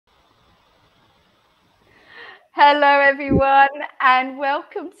Hello, everyone, and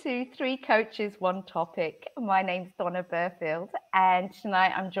welcome to Three Coaches, One Topic. My name's Donna Burfield, and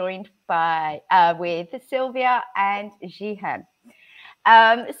tonight I'm joined with Sylvia and Jihen.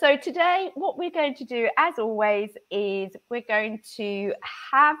 So today, what we're going to do, as always, is we're going to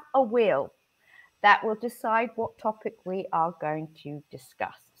have a wheel that will decide what topic we are going to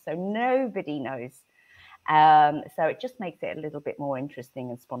discuss. So nobody knows. So it just makes it a little bit more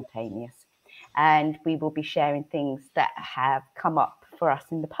interesting and spontaneous. And we will be sharing things that have come up for us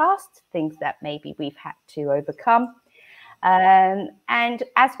in the past, things that maybe we've had to overcome. And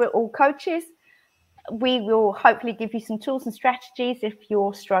as we're all coaches, we will hopefully give you some tools and strategies if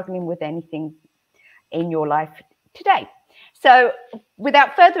you're struggling with anything in your life today. So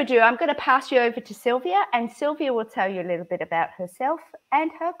without further ado, I'm going to pass you over to Sylvia, and Sylvia will tell you a little bit about herself and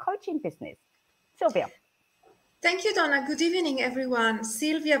her coaching business. Sylvia. Thank you, Donna. Good evening, everyone.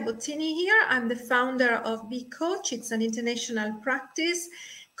 Silvia Bottini here. I'm the founder of XpandCoach. It's an international practice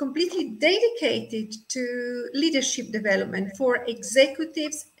completely dedicated to leadership development for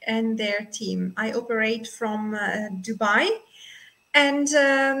executives and their team. I operate from Dubai, and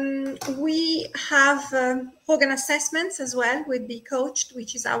we have organ assessments as well with XpandCoach,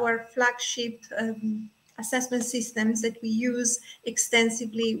 which is our flagship assessment systems that we use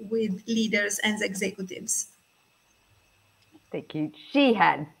extensively with leaders and executives. Thank you.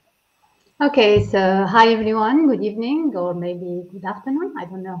 Jihen. Okay, so hi everyone, good evening or maybe good afternoon. I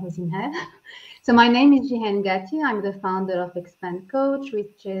don't know who's in here. So my name is Jihen Gatti. I'm the founder of XpandCoach,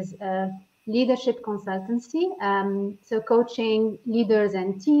 which is a leadership consultancy. So coaching leaders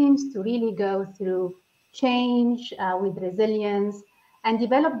and teams to really go through change with resilience and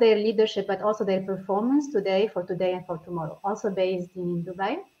develop their leadership, but also their performance for today and for tomorrow. Also based in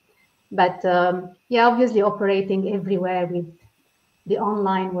Dubai, but yeah, obviously operating everywhere with the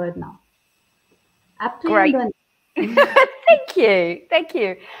online world now. Up to Great. you. Thank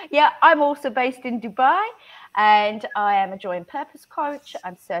you. Yeah, I'm also based in Dubai, and I am a joy and purpose coach.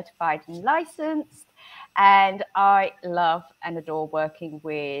 I'm certified and licensed, and I love and adore working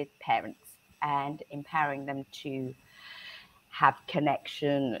with parents and empowering them to have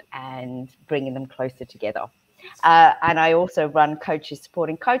connection and bringing them closer together. And I also run Coaches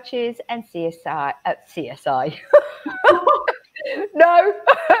Supporting Coaches and CSI. No,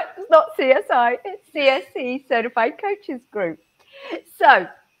 it's not CSI, it's CSC, Certified Coaches Group. So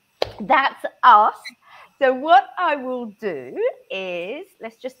that's us. So what I will do is,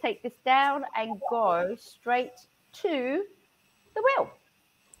 let's just take this down and go straight to the wheel.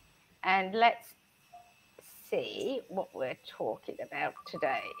 And let's see what we're talking about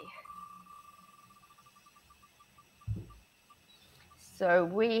today. So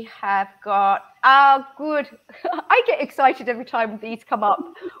we have got, good. I get excited every time these come up.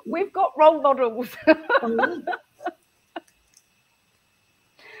 We've got role models.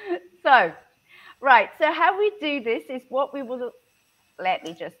 So, right. So how we do this is what we will, let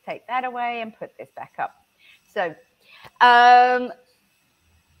me just take that away and put this back up. So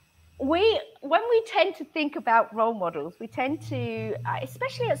when we tend to think about role models, we tend to,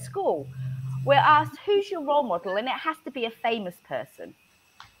 especially at school, we're asked, who's your role model? And it has to be a famous person.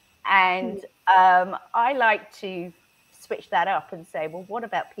 And I like to switch that up and say, well, what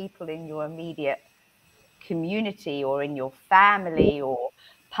about people in your immediate community or in your family or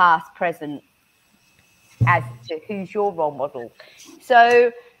past, present, as to who's your role model?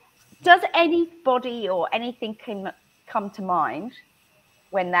 So does anybody or anything come to mind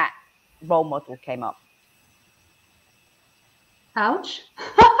when that role model came up? Ouch.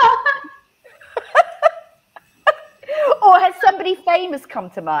 Or has somebody famous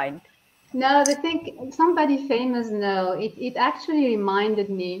come to mind? No, I think somebody famous, no. It actually reminded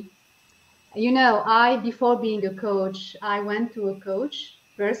me, you know, before being a coach, I went to a coach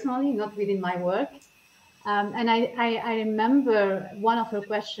personally, not within my work. And I remember one of her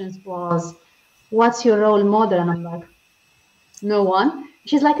questions was, what's your role model? And I'm like, no one.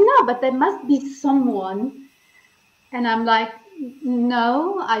 She's like, no, but there must be someone. And I'm like,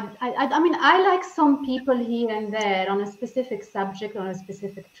 no, I mean, I like some people here and there on a specific subject, on a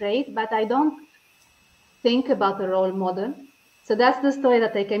specific trait, but I don't think about a role model. So that's the story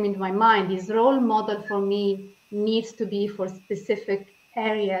that came into my mind. This role model for me needs to be for specific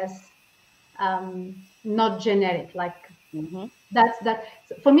areas, not generic. Like that.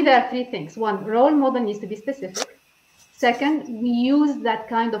 So for me, there are three things. One, role model needs to be specific. Second, we use that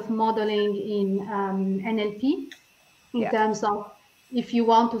kind of modeling in NLP. In terms of, if you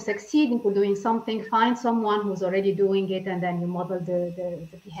want to succeed into doing something, find someone who's already doing it, and then you model the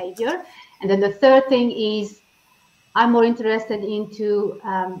behavior. And then the third thing is, I'm more interested into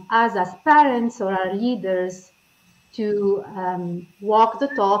us as parents or our leaders, to walk the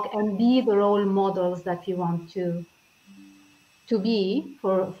talk and be the role models that we want to be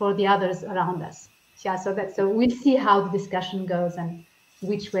for the others around us. Yeah, so we'll see how the discussion goes and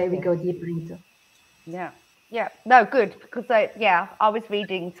which way we go deeper into. Yeah. Yeah. No, good. Because I was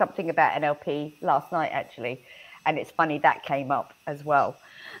reading something about NLP last night, actually. And it's funny that came up as well.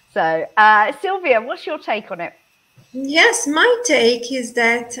 So, Sylvia, what's your take on it? Yes, my take is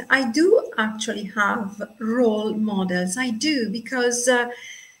that I do actually have role models. I do, because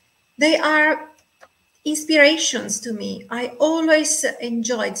they are inspirations to me. I always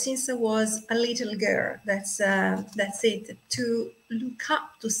enjoyed, since I was a little girl, that's it, to look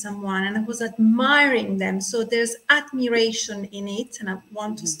up to someone, and I was admiring them. So there's admiration in it, and I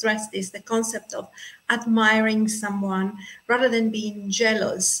want to stress this, the concept of admiring someone rather than being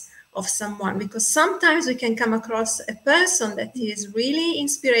jealous of someone, because sometimes we can come across a person that is really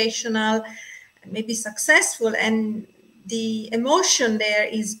inspirational, maybe successful, and the emotion there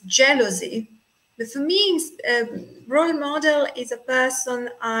is jealousy. But for me, role model is a person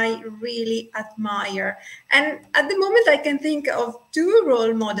I really admire. And at the moment, I can think of two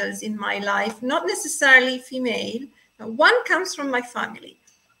role models in my life, not necessarily female. One comes from my family,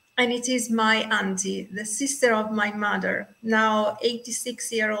 and it is my auntie, the sister of my mother, now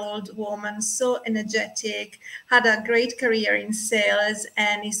 86-year-old woman, so energetic, had a great career in sales,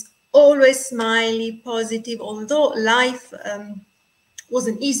 and is always smiley, positive, although life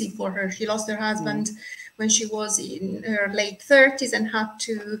wasn't easy for her. She lost her husband when she was in her late 30s and had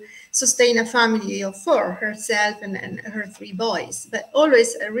to sustain a family of four, herself and her three boys, but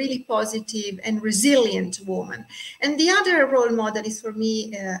always a really positive and resilient woman. And the other role model is, for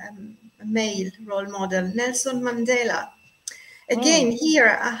me, a male role model, Nelson Mandela. Again,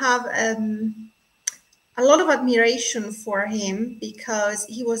 here I have a lot of admiration for him, because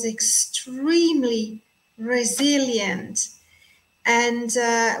he was extremely resilient. And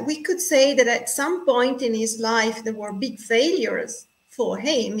we could say that at some point in his life, there were big failures for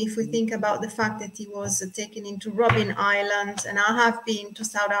him. If we think about the fact that he was taken into Robben Island, and I have been to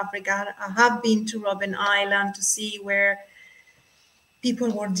South Africa, I have been to Robben Island to see where people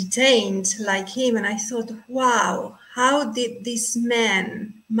were detained like him. And I thought, wow, how did this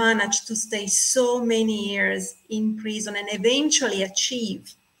man manage to stay so many years in prison and eventually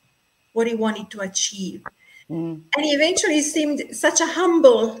achieve what he wanted to achieve? And he eventually seemed such a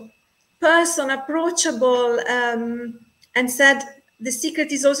humble person, approachable, and said the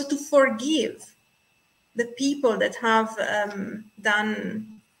secret is also to forgive the people that have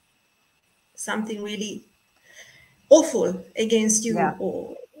done something really awful against you. Yeah.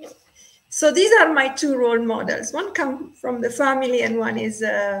 So these are my two role models. One comes from the family, and one is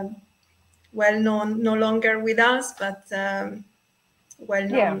well known, no longer with us, but well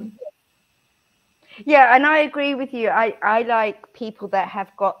known. Yeah, and I agree with you. I like people that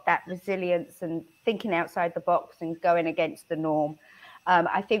have got that resilience and thinking outside the box and going against the norm.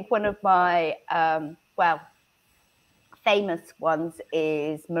 I think one of my, famous ones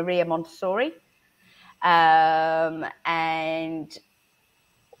is Maria Montessori. And,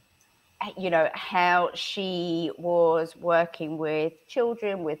 you know, how she was working with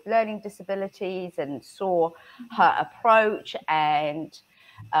children with learning disabilities and saw her approach, and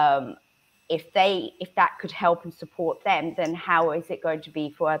if that could help and support them, then how is it going to be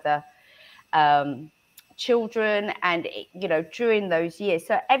for other children? And, you know, during those years,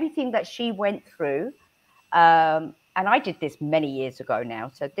 so everything that she went through, and I did this many years ago now.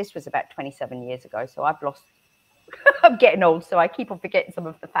 So this was about 27 years ago. So I'm getting old, so I keep on forgetting some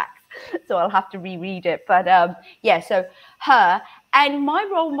of the facts. So I'll have to reread it. But so her and my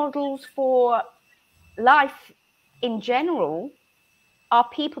role models for life in general are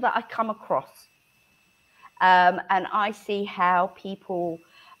people that I come across. And I see how people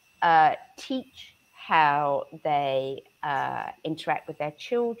teach, how they interact with their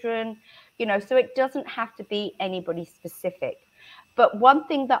children, you know, so it doesn't have to be anybody specific. But one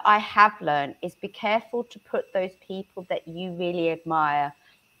thing that I have learned is be careful to put those people that you really admire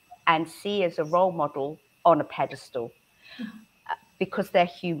and see as a role model on a pedestal, because they're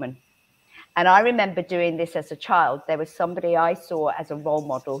human. And I remember doing this as a child. There was somebody I saw as a role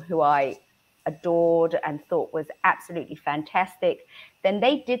model who I adored and thought was absolutely fantastic. Then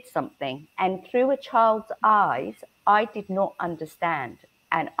they did something, and through a child's eyes, I did not understand,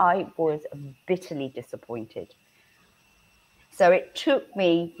 and I was bitterly disappointed. So it took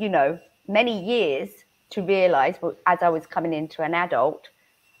me, you know, many years to realize, well, as I was coming into an adult,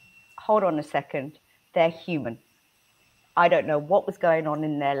 hold on a second, they're human. I don't know what was going on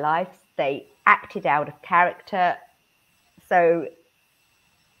in their lives. They acted out of character. So,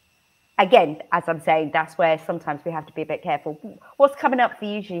 again, as I'm saying, that's where sometimes we have to be a bit careful. What's coming up for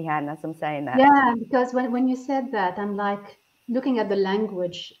you, Jihen, as I'm saying that? Yeah, because when you said that, I'm like looking at the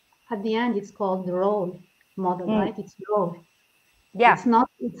language. At the end, it's called the role model, right? It's role. Yeah.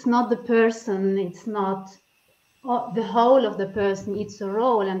 It's not the person. It's not the whole of the person. It's a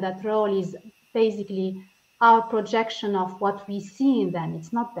role, and that role is basically our projection of what we see in them.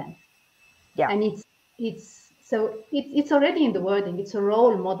 It's not them. Yeah. And it's already in the wording. It's a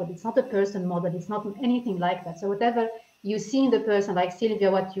role model. It's not a person model. It's not anything like that. So whatever you see in the person, like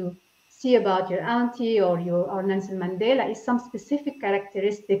Sylvia, what you see about your auntie or Nelson Mandela is some specific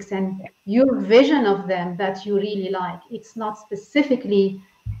characteristics and your vision of them that you really like. It's not specifically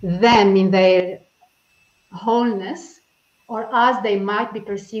them in their wholeness or as they might be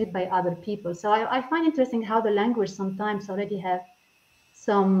perceived by other people. So I find interesting how the language sometimes already have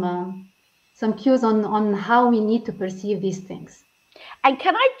some cues on how we need to perceive these things. And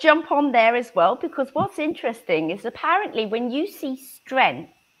can I jump on there as well? Because what's interesting is apparently when you see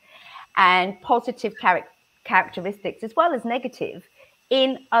strength and positive characteristics as well as negative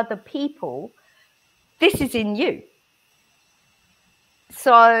in other people, this is in you.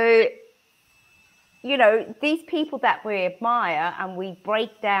 So, you know, these people that we admire and we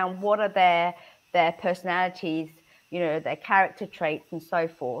break down what are their personalities, you know, their character traits and so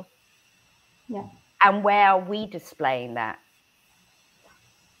forth. Yeah. And where are we displaying that?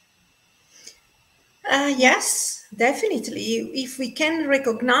 Yes, definitely. If we can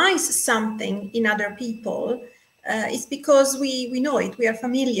recognize something in other people, it's because we know it. We are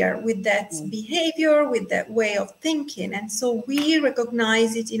familiar with that behavior, with that way of thinking. And so we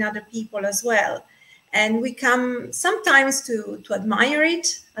recognize it in other people as well. And we come sometimes to admire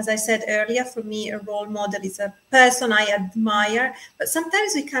it. As I said earlier, for me, a role model is a person I admire. But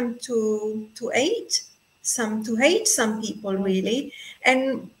sometimes we come to hate some people, really.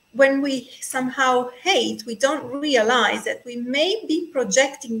 And when we somehow hate, we don't realize that we may be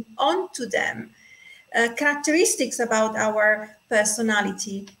projecting onto them characteristics about our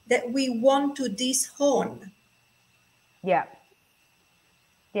personality that we want to disown. Yeah.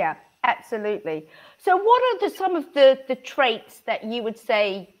 Yeah, absolutely. So what are some of the traits that you would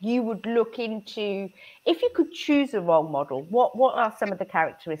say you would look into if you could choose a role model? What are some of the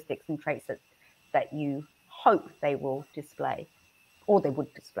characteristics and traits that you hope they will display or they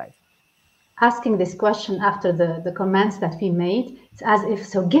would display? Asking this question after the comments that we made, it's as if,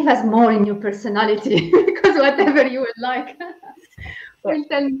 so give us more in your personality, because whatever you would like will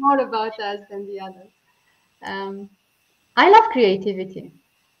tell more about us than the others. I love creativity.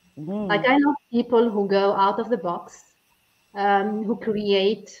 Like I love people who go out of the box, who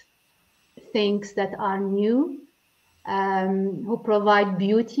create things that are new, who provide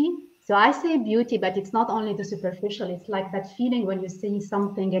beauty. So I say beauty, but it's not only the superficial. It's like that feeling when you see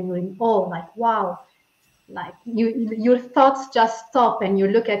something and you're in awe, like, wow, like your thoughts just stop and you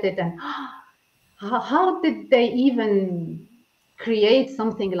look at it and how did they even create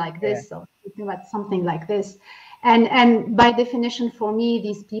something like this or something like this? And by definition, for me,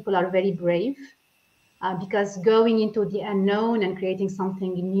 these people are very brave because going into the unknown and creating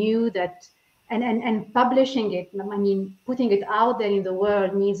something new that and publishing it, I mean, putting it out there in the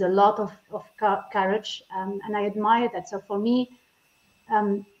world needs a lot of courage, and I admire that. So for me,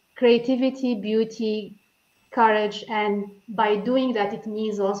 creativity, beauty, courage, and by doing that, it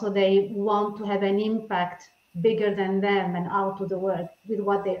means also they want to have an impact bigger than them and out to the world with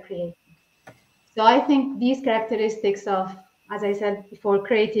what they create. So I think these characteristics of, as I said before,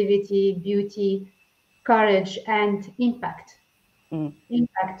 creativity, beauty, courage, and impact.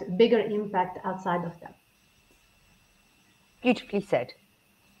 Bigger impact outside of them. Beautifully said.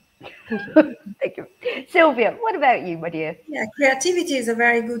 Thank you. Sylvia, what about you, my dear? Yeah, creativity is a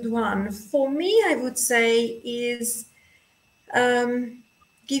very good one. For me, I would say is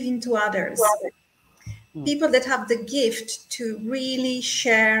giving to others. People that have the gift to really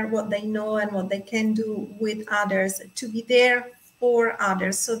share what they know and what they can do with others, to be there for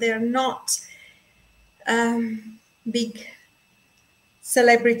others. So they're not big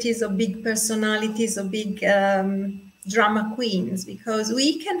celebrities or big personalities or big drama queens, because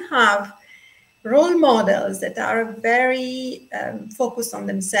we can have role models that are very focused on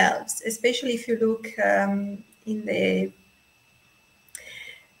themselves, especially if you look in the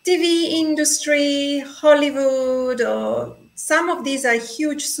TV industry, Hollywood, or some of these are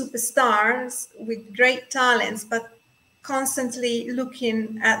huge superstars with great talents, but constantly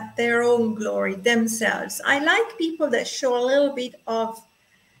looking at their own glory themselves. I like people that show a little bit of,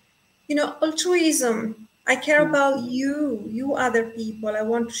 altruism I care about you other people. I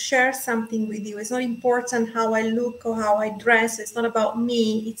want to share something with you. It's not important how I look or how I dress. It's not about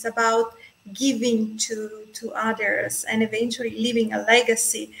me. It's about giving to others and eventually leaving a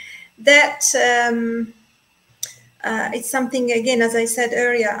legacy. That it's something, again, as I said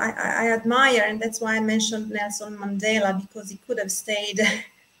earlier, I admire, and that's why I mentioned Nelson Mandela, because he could have stayed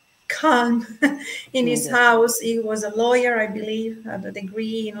calm in his house. He was a lawyer, I believe, had a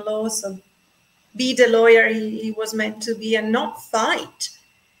degree in law, so be the lawyer he was meant to be and not fight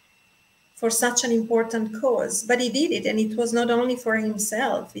for such an important cause. But he did it, and it was not only for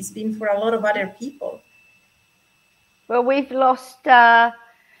himself, it's been for a lot of other people. Well, we've lost we have,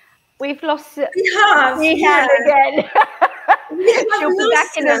 Jihen again. She'll be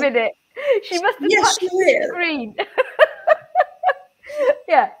back in a minute. She must have touched the screen.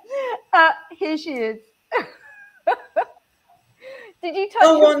 Yeah, here she is. Did you touch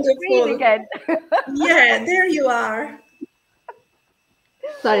your screen again? Yeah, there you are.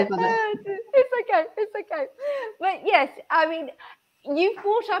 Sorry for that. It's okay. But yes, I mean, you've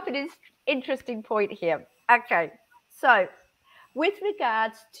brought up an interesting point here. Okay, so with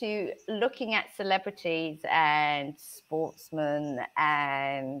regards to looking at celebrities and sportsmen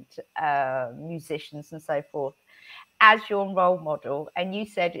and musicians and so forth as your role model, and you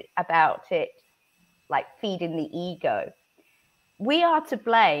said about it like feeding the ego, we are to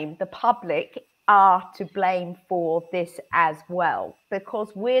blame, the public are to blame for this as well,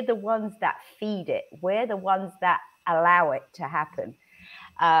 because we're the ones that feed it. We're the ones that allow it to happen.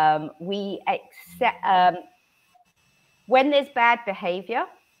 We accept when there's bad behavior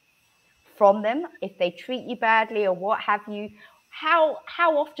from them, if they treat you badly or what have you, how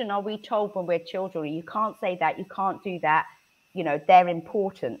often are we told when we're children, you can't say that, you can't do that, you know, they're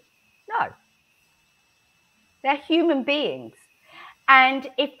important? No. They're human beings. And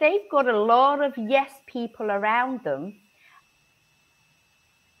if they've got a lot of yes people around them,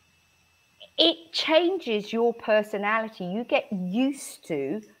 it changes your personality. You get used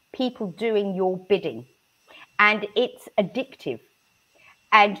to people doing your bidding, and it's addictive.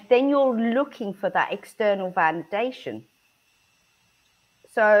 And then you're looking for that external validation.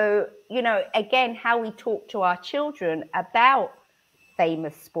 So, you know, again, how we talk to our children about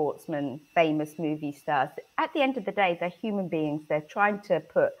famous sportsmen, famous movie stars, at the end of the day, they're human beings. They're trying to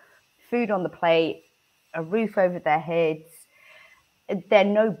put food on the plate, a roof over their heads. They're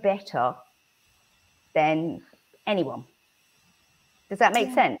no better than anyone. Does that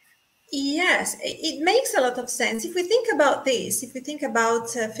make sense? Yes, it makes a lot of sense. If we think about this, if we think about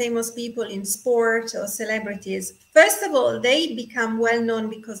famous people in sport or celebrities, first of all, they become well known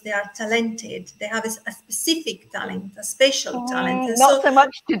because they are talented. They have a specific talent, a special talent. Not so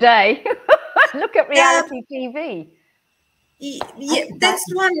much today. Look at reality TV. Yeah,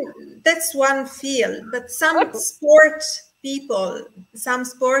 that's one field. But some sport people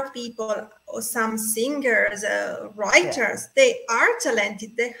or some singers, writers, they are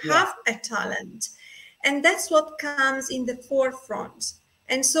talented. They have a talent, and that's what comes in the forefront.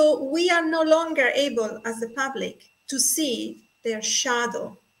 And so we are no longer able, as the public, to see their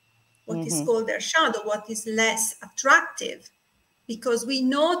shadow, what is called their shadow, what is less attractive, because we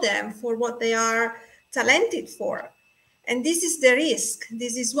know them for what they are talented for. And this is the risk.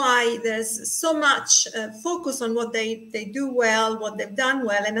 This is why there's so much focus on what they do well, what they've done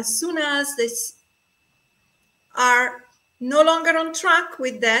well. And as soon as they are no longer on track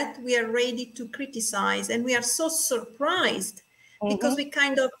with that, we are ready to criticize. And we are so surprised because we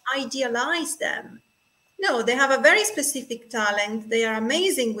kind of idealize them. No, they have a very specific talent. They are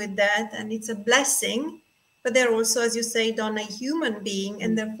amazing with that. And it's a blessing. But they're also, as you say, Donna, a human being.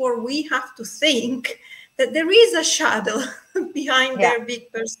 And therefore, we have to think that there is a shadow behind their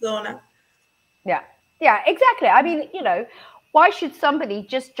big persona. Yeah, exactly. I mean, you know, why should somebody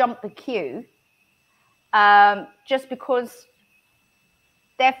just jump the queue just because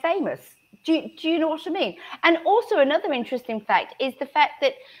they're famous? Do you know what I mean? And also another interesting fact is the fact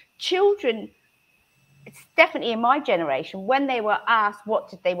that children, it's definitely in my generation, when they were asked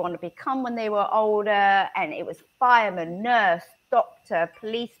what did they want to become when they were older, and it was fireman, nurse, doctor,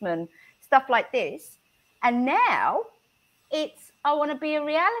 policeman, stuff like this. And now it's, I want to be a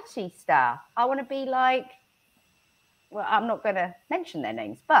reality star. I want to be like, well, I'm not going to mention their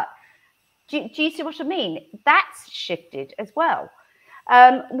names, but do you see what I mean? That's shifted as well.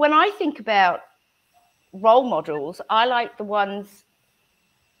 When I think about role models, I like the ones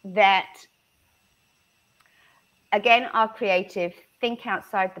that, again, are creative, think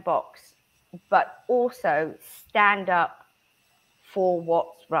outside the box, but also stand up for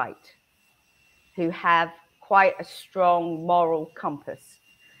what's right, who have quite a strong moral compass,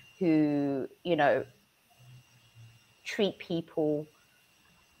 who, you know, treat people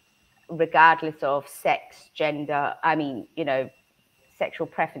regardless of sex, gender, sexual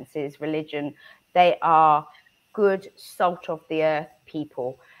preferences, religion. They are good, salt of the earth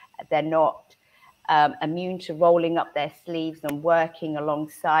people. They're not immune to rolling up their sleeves and working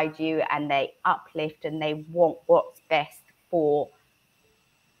alongside you, and they uplift and they want what's best for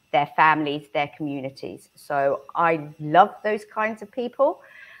their families, their communities. So I love those kinds of people,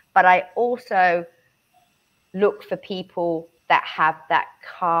 but I also look for people that have that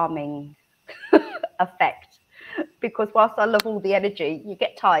calming effect, because whilst I love all the energy, you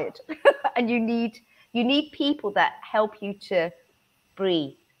get tired and you need people that help you to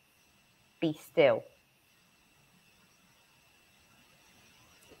breathe, be still.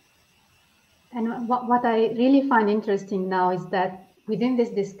 And what I really find interesting now is that within this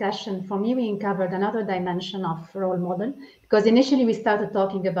discussion, for me, we uncovered another dimension of role model, because initially we started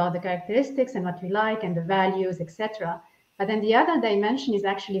talking about the characteristics and what we like and the values, etc. But then the other dimension is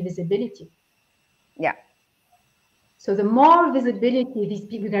actually visibility. Yeah. So the more visibility these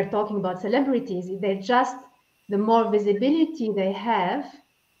people that are talking about celebrities, the more visibility they have,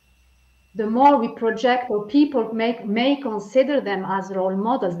 the more we project, or people may consider them as role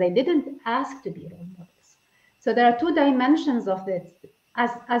models. They didn't ask to be role models. So there are two dimensions of it.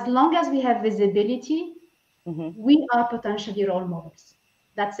 As long as we have visibility, we are potentially role models.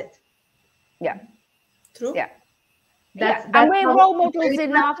 That's it. Yeah. True. Yeah. That's and we're role models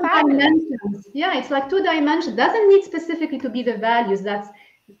in our family. Yeah, it's like two dimensions. Doesn't need specifically to be the values. That's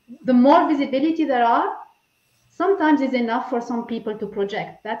the more visibility there are, sometimes is enough for some people to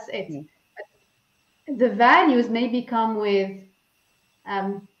project. That's it. The values may come with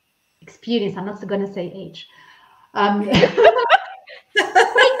experience. I'm not going to say age. Thank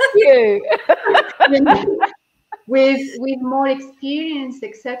you. with more experience,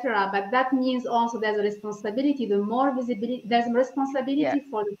 etc. But that means also there's a responsibility. The more visibility, there's a responsibility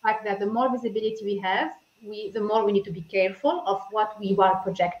for the fact that the more visibility we have, the more we need to be careful of what we are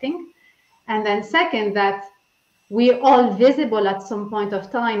projecting. And then second, that we're all visible at some point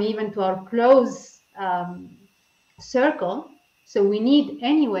of time, even to our close circle. So we need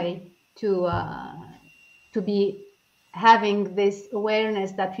anyway to be having this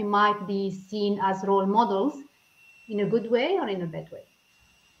awareness that we might be seen as role models in a good way or in a bad way.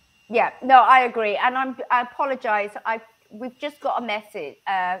 Yeah, no, I agree. And I apologize. We've just got a message,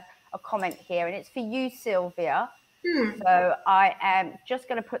 a comment here, and it's for you, Sylvia. So I am just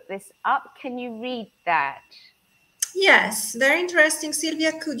going to put this up. Can you read that? Yes, very interesting.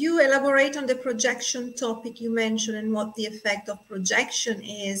 Sylvia, could you elaborate on the projection topic you mentioned and what the effect of projection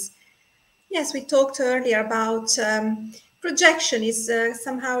is? Yes, we talked earlier about projection is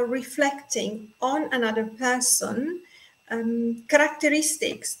somehow reflecting on another person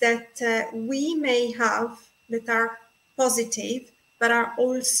characteristics that we may have that are positive, but are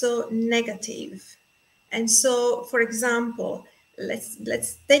also negative. And so, for example, let's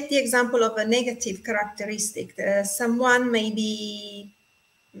take the example of a negative characteristic. Someone may be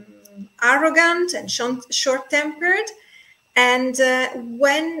arrogant and short-tempered, and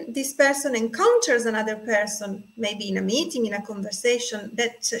when this person encounters another person, maybe in a meeting, in a conversation,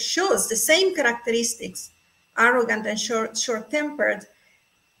 that shows the same characteristics, arrogant and short-tempered,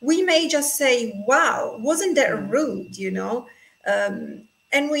 we may just say, wow, wasn't that rude, you know?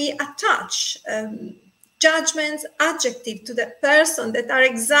 And we attach judgments, adjectives to that person that are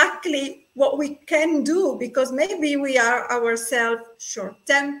exactly what we can do, because maybe we are ourselves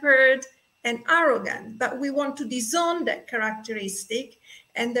short-tempered and arrogant, but we want to disown that characteristic,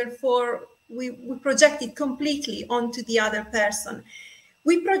 and therefore we project it completely onto the other person.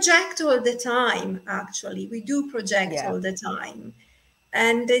 We project all the time, actually. We do project all the time.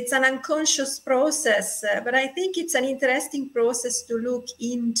 And it's an unconscious process, but I think it's an interesting process to look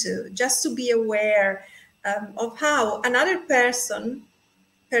into, just to be aware of how another person,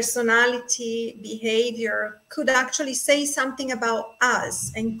 personality, behavior could actually say something about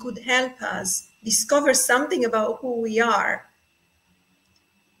us and could help us discover something about who we are.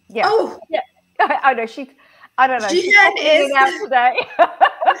 Yeah. Oh, yeah. I know I don't know. She's is out today.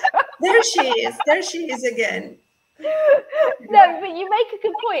 There she is. There she is again. No, but you make a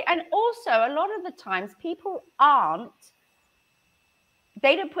good point. And also, a lot of the times people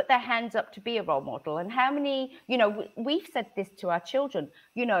they don't put their hands up to be a role model. And how many, we've said this to our children,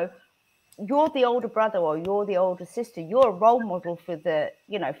 you're the older brother or you're the older sister, you're a role model for the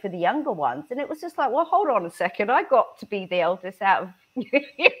younger ones. And it was just like, well, hold on a second. I got to be the eldest out of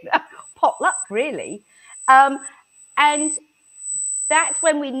potluck, really. And that's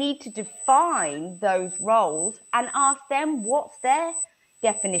when we need to define those roles and ask them what's their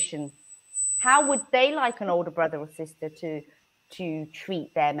definition. How would they like an older brother or sister to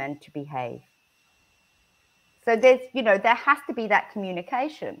treat them and to behave? So there's, you know, there has to be that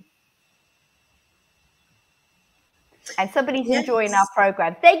communication. And somebody's enjoying our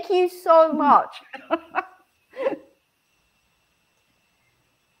program. Thank you so much.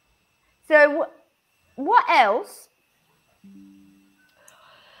 So what else?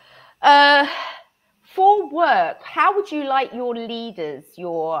 For work, how would you like your leaders,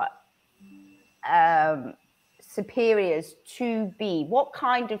 your superiors to be? What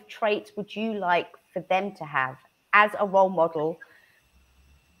kind of traits would you like for them to have as a role model,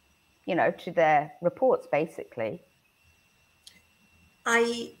 you know, to their reports, basically?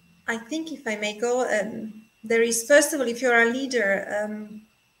 I think, if I may go, there is, first of all, if you're a leader,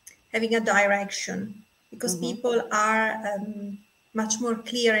 having a direction, because people are much more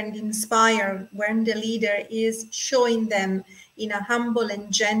clear and inspired when the leader is showing them in a humble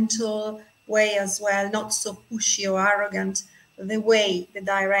and gentle way as well, not so pushy or arrogant, the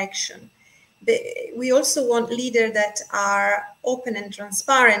direction. We also want leaders that are open and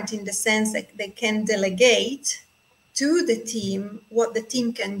transparent in the sense that they can delegate to the team what the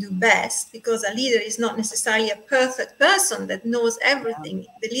team can do best, because a leader is not necessarily a perfect person that knows everything.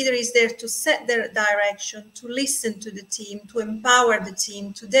 The leader is there to set their direction, to listen to the team, to empower the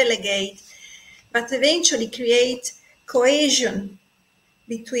team, to delegate, but eventually create cohesion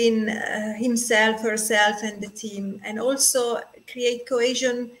between himself, herself, and the team, and also create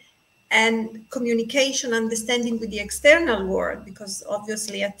cohesion and communication, understanding with the external world, because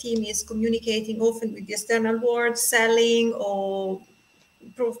obviously a team is communicating often with the external world, selling or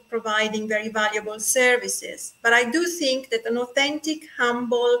providing very valuable services. But I do think that an authentic,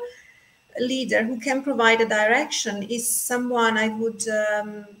 humble leader who can provide a direction is someone I would,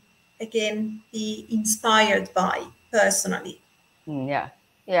 again, be inspired by personally. Yeah.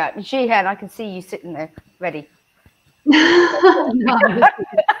 Yeah. Jihen, I can see you sitting there ready. No,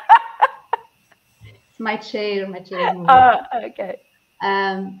 it's my chair. My chair is moving. Okay.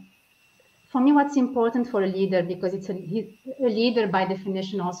 For me, what's important for a leader, because it's a leader by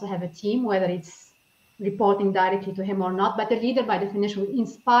definition also have a team, whether it's reporting directly to him or not, but a leader by definition will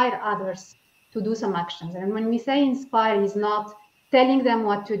inspire others to do some actions. And when we say inspire, he's not telling them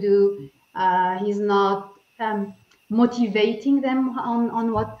what to do. He's not motivating them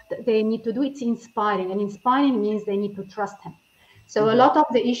on what they need to do. It's inspiring, and inspiring means they need to trust him. So a lot of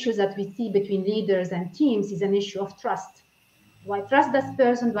the issues that we see between leaders and teams is an issue of trust. Do I trust this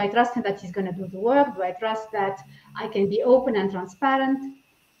person? Do I trust him that he's going to do the work? Do I trust that I can be open and transparent?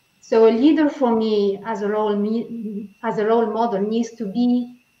 So a leader for me as a role model needs to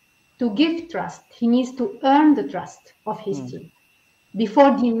give trust. He needs to earn the trust of his team.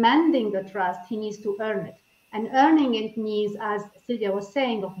 Before demanding the trust, he needs to earn it. And earning it means, as Sylvia was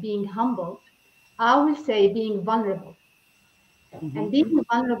saying, of being humble. I will say being vulnerable. And being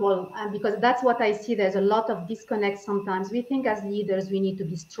vulnerable, because that's what I see, there's a lot of disconnect sometimes. We think as leaders, we need to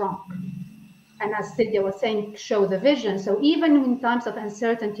be strong. And as Sylvia was saying, show the vision. So even in times of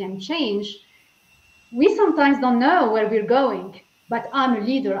uncertainty and change, we sometimes don't know where we're going, but I'm a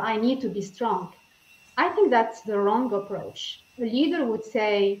leader, I need to be strong. I think that's the wrong approach. A leader would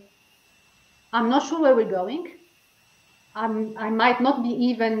say, I'm not sure where we're going. I might not be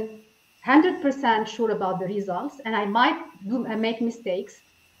even 100% sure about the results, and I might make mistakes,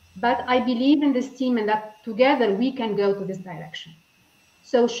 but I believe in this team and that together we can go to this direction.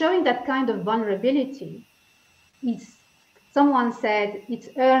 So showing that kind of vulnerability is, someone said, it's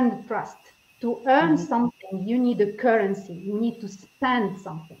earned trust. To earn something, you need a currency. You need to spend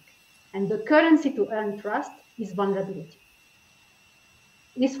something. And the currency to earn trust is vulnerability.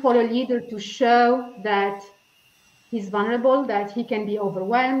 It's for a leader to show that he's vulnerable, that he can be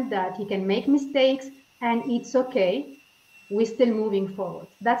overwhelmed, that he can make mistakes, and it's okay. We're still moving forward.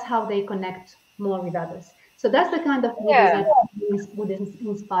 That's how they connect more with others. So that's the kind of leaders that would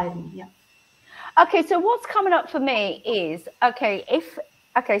inspire me. Yeah. Okay, so what's coming up for me is,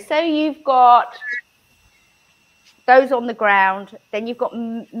 so you've got those on the ground, then you've got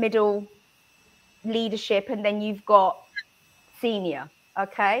middle leadership, and then you've got senior.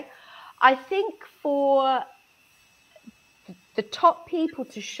 Okay, I think for the top people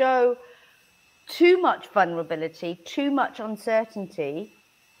to show too much vulnerability, too much uncertainty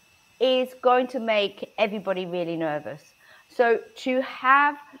is going to make everybody really nervous. So to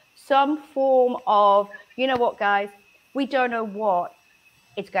have some form of, you know what, guys, we don't know what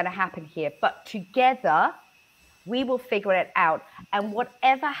is going to happen here, but together we will figure it out. And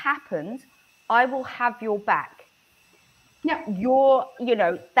whatever happens, I will have your back. Yeah,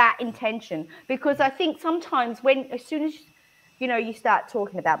 that intention. Because I think sometimes as soon as you know, you start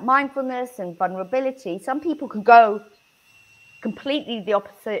talking about mindfulness and vulnerability, some people could go completely the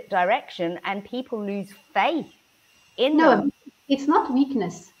opposite direction and people lose faith in them. No, it's not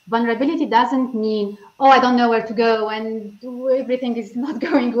weakness. Vulnerability doesn't mean, oh, I don't know where to go and everything is not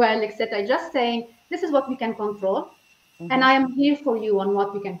going well, etc. Just saying, this is what we can control. And I am here for you on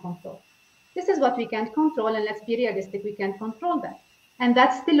what we can control. This is what we can't control, and let's be realistic, we can't control that. And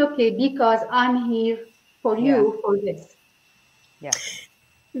that's still okay because I'm here for you for this. Yeah.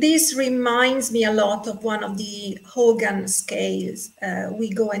 This reminds me a lot of one of the Hogan scales we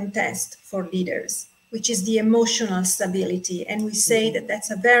go and test for leaders, which is the emotional stability. And we say that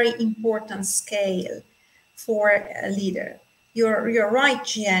that's a very important scale for a leader. You're right,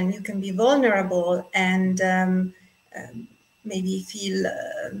 Jihen, you can be vulnerable and maybe feel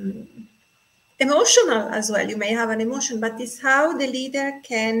emotional as well. You may have an emotion, but it's how the leader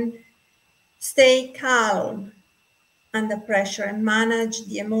can stay calm under pressure and manage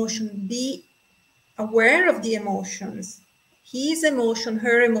the emotion, be aware of the emotions, his emotion,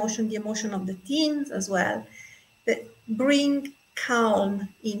 her emotion, the emotion of the teams as well, that bring calm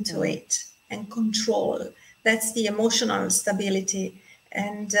into it and control. That's the emotional stability.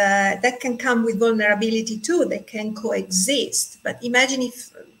 And that can come with vulnerability too. They can coexist. But imagine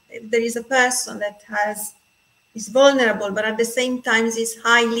if there is a person that is vulnerable, but at the same time is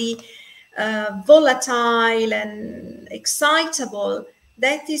highly volatile and excitable.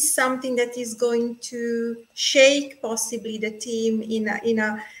 That is something that is going to shake possibly the team in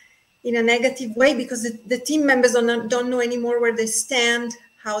a negative way, because the team members don't know anymore where they stand,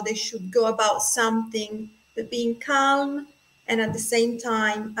 how they should go about something. But being calm and at the same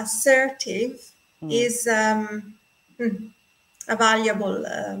time assertive is a valuable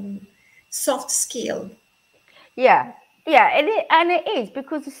soft skill. Yeah, and it is,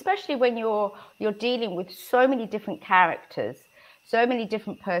 because especially when you're dealing with so many different characters, so many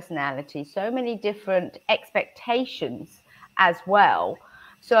different personalities, so many different expectations as well.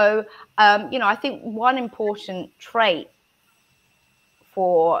 So you know, I think one important trait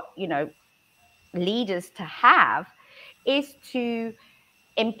for, you know, leaders to have is to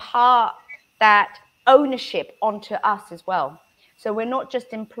impart that ownership onto us as well. So we're not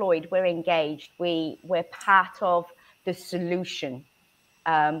just employed, we're engaged, we're part of the solution.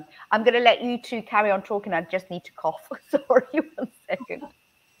 I'm going to let you two carry on talking. I just need to cough. Sorry, 1 second.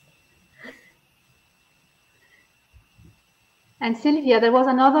 And Sylvia, there was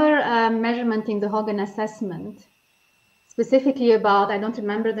another measurement in the Hogan assessment, specifically about, I don't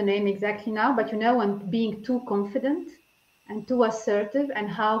remember the name exactly now, but you know, when being too confident and too assertive, and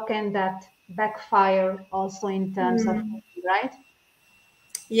how can that backfire also in terms of, right?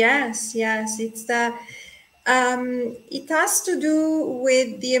 Yes, it's the it has to do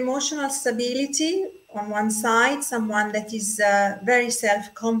with the emotional stability on one side, someone that is very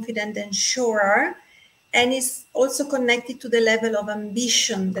self-confident and sure, and is also connected to the level of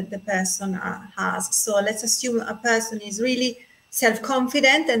ambition that the person has. So let's assume a person is really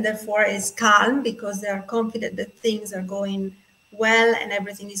self-confident and therefore is calm because they are confident that things are going well and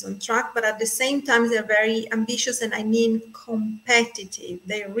everything is on track, but at the same time they're very ambitious, and I mean competitive.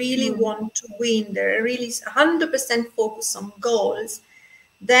 They really want to win. They're really 100% focused on goals.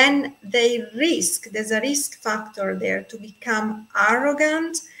 Then there's a risk factor there to become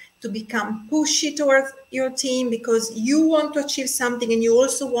arrogant, to become pushy towards your team, because you want to achieve something and you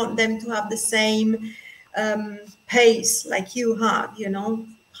also want them to have the same pace like you have, you know,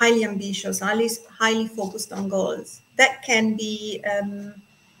 highly ambitious, highly focused on goals. That can be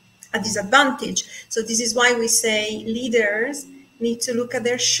a disadvantage. So this is why we say leaders need to look at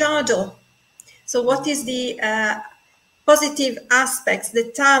their shadow. So what is the positive aspects, the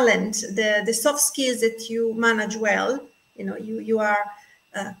talent, the soft skills that you manage well? You know, you are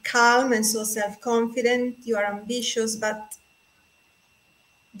calm and so self-confident, you are ambitious, but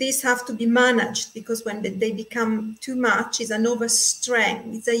these have to be managed, because when they become too much, is an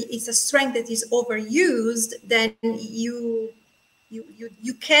overstrength. It's a strength that is overused. Then you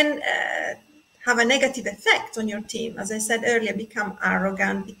can have a negative effect on your team. As I said earlier, become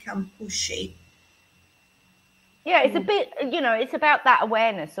arrogant, become pushy. Yeah, it's a bit, you know, it's about that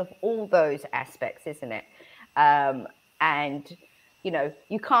awareness of all those aspects, isn't it? And, you know,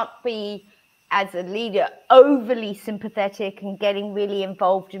 you can't be, as a leader, overly sympathetic and getting really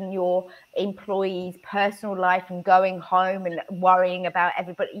involved in your employees' personal life and going home and worrying about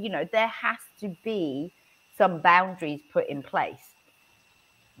everybody. You know, there has to be some boundaries put in place.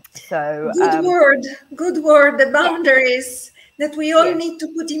 So good word, the boundaries that we all need to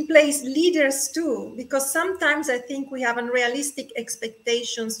put in place, leaders too, because sometimes I think we have unrealistic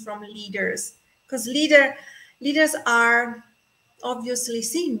expectations from leaders, because leaders are obviously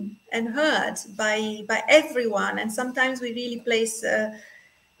seen and heard by everyone, and sometimes we really place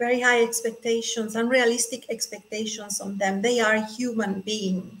very high expectations, unrealistic expectations on them. They are human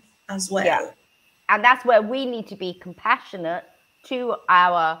beings as well. Yeah. And that's where we need to be compassionate to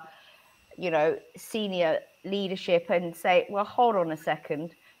our, senior leadership and say, well, hold on a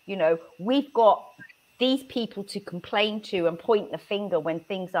second. We've got these people to complain to and point the finger when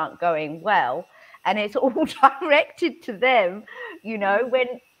things aren't going well. And it's all directed to them,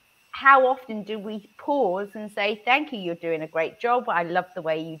 how often do we pause and say, thank you, you're doing a great job. I love the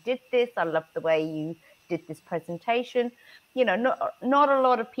way you did this. I love the way you did this presentation. Not a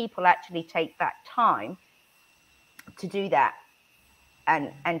lot of people actually take that time to do that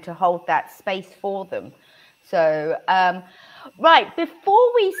and to hold that space for them. So, right,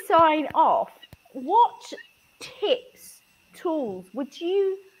 before we sign off, what tips, tools would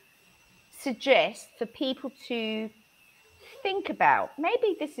you suggest for people to think about?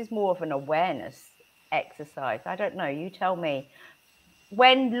 Maybe this is more of an awareness exercise. I don't know. You tell me.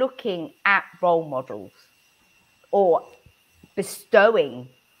 When looking at role models or bestowing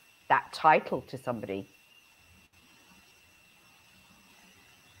that title to somebody.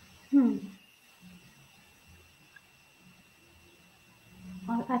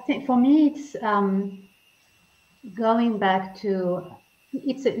 I think for me, it's going back to,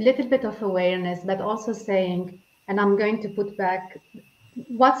 it's a little bit of awareness, but also saying, and I'm going to put back,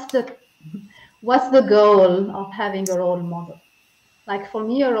 what's the goal of having a role model? Like for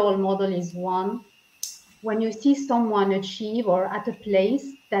me, a role model is one, when you see someone achieve or at a place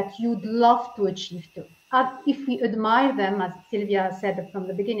that you'd love to achieve to. If we admire them, as Sylvia said from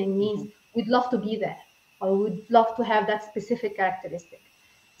the beginning, means we'd love to be there, or we'd love to have that specific characteristic.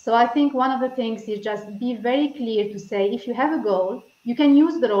 So I think one of the things is just be very clear to say, if you have a goal, you can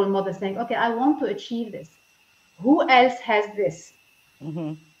use the role model saying, okay, I want to achieve this. Who else has this?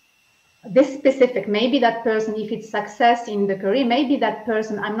 This specific, maybe that person, if it's success in the career, maybe that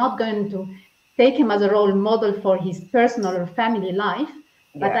person, I'm not going to take him as a role model for his personal or family life,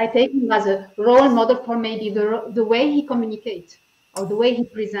 but I take him as a role model for maybe the way he communicates or the way he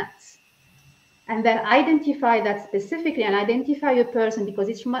presents. And then identify that specifically and identify a person, because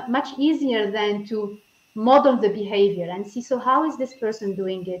it's much easier than to model the behavior and see, so how is this person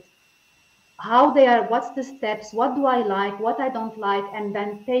doing it? How they are, what's the steps, what do I like, what I don't like, and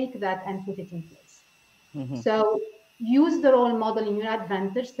then take that and put it in place. So use the role model in your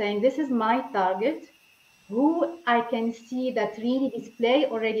advantage, saying, this is my target, who I can see that really display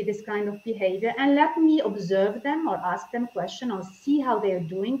already this kind of behavior, and let me observe them or ask them questions or see how they're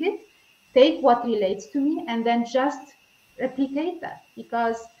doing it. Take what relates to me and then just replicate that,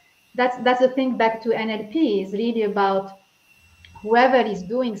 because that's the thing back to NLP is really about whoever is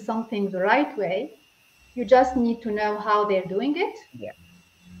doing something the right way, you just need to know how they're doing it. Yeah.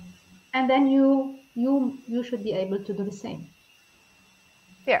 And then you should be able to do the same.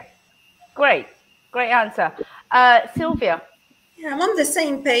 Yeah. Great answer. Sylvia. Yeah, I'm on the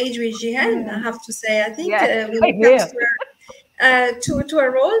same page with Jihen, I have to say. I think when it comes to a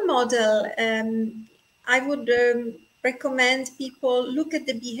role model, I would recommend people look at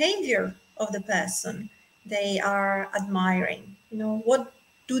the behavior of the person they are admiring. What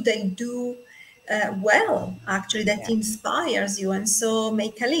do they do well, actually, that inspires you? And so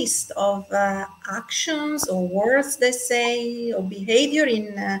make a list of actions or words they say or behavior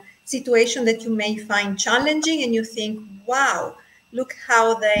in a situation that you may find challenging, and you think, wow, look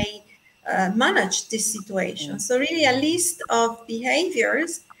how they manage this situation. So really a list of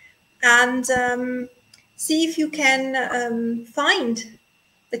behaviors, and see if you can find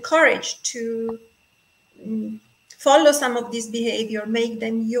the courage to follow some of this behavior, make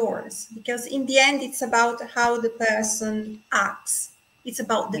them yours, because in the end it's about how the person acts. It's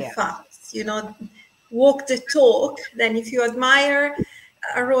about the facts, walk the talk. Then if you admire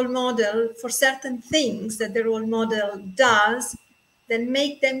a role model for certain things that the role model does, then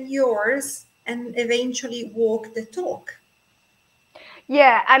make them yours and eventually walk the talk.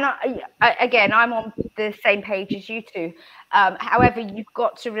 Yeah, and again, I'm on the same page as you two. However, you've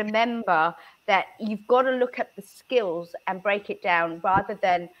got to remember that you've got to look at the skills and break it down rather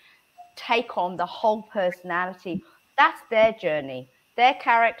than take on the whole personality. That's their journey. Their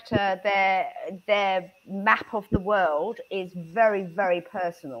character, their map of the world is very, very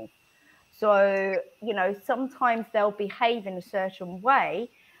personal. So, sometimes they'll behave in a certain way.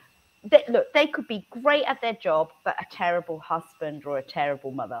 They could be great at their job, but a terrible husband or a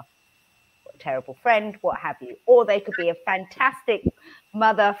terrible mother, or a terrible friend, what have you. Or they could be a fantastic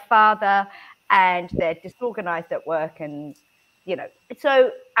mother, father, and they're disorganized at work. And,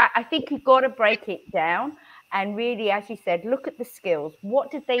 so I think you've got to break it down. And really, as you said, look at the skills.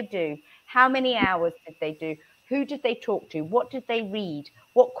 What did they do? How many hours did they do? Who did they talk to? What did they read?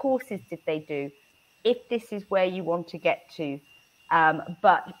 What courses did they do? If this is where you want to get to.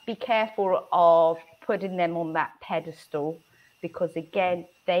 But be careful of putting them on that pedestal, because again,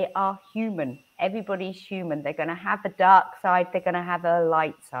 they are human. Everybody's human. They're going to have a dark side. They're going to have a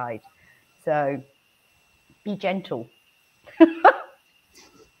light side. So be gentle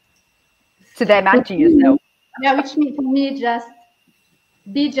to them and to yourself. Yeah, which means for me, just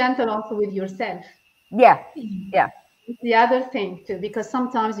be gentle also with yourself. Yeah. It's the other thing too, because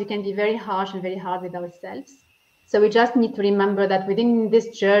sometimes we can be very harsh and very hard with ourselves. So we just need to remember that within this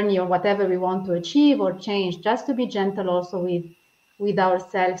journey or whatever we want to achieve or change, just to be gentle also with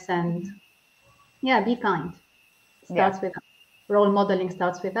ourselves, and be kind. Starts with us. Role modeling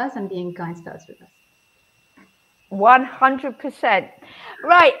starts with us, and being kind starts with us. 100%.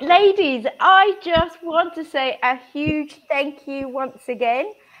 Right, ladies, I just want to say a huge thank you once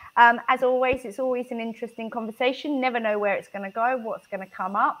again. As always, it's always an interesting conversation. Never know where it's going to go, what's going to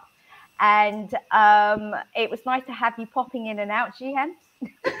come up. And it was nice to have you popping in and out, Jihen.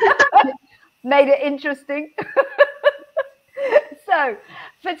 Made it interesting. So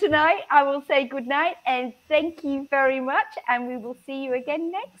for tonight, I will say good night and thank you very much. And we will see you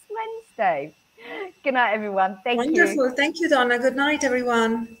again next Wednesday. Good night, everyone. Thank you. Wonderful. Thank you, Donna. Good night,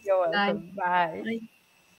 everyone. You're welcome. Bye. Bye.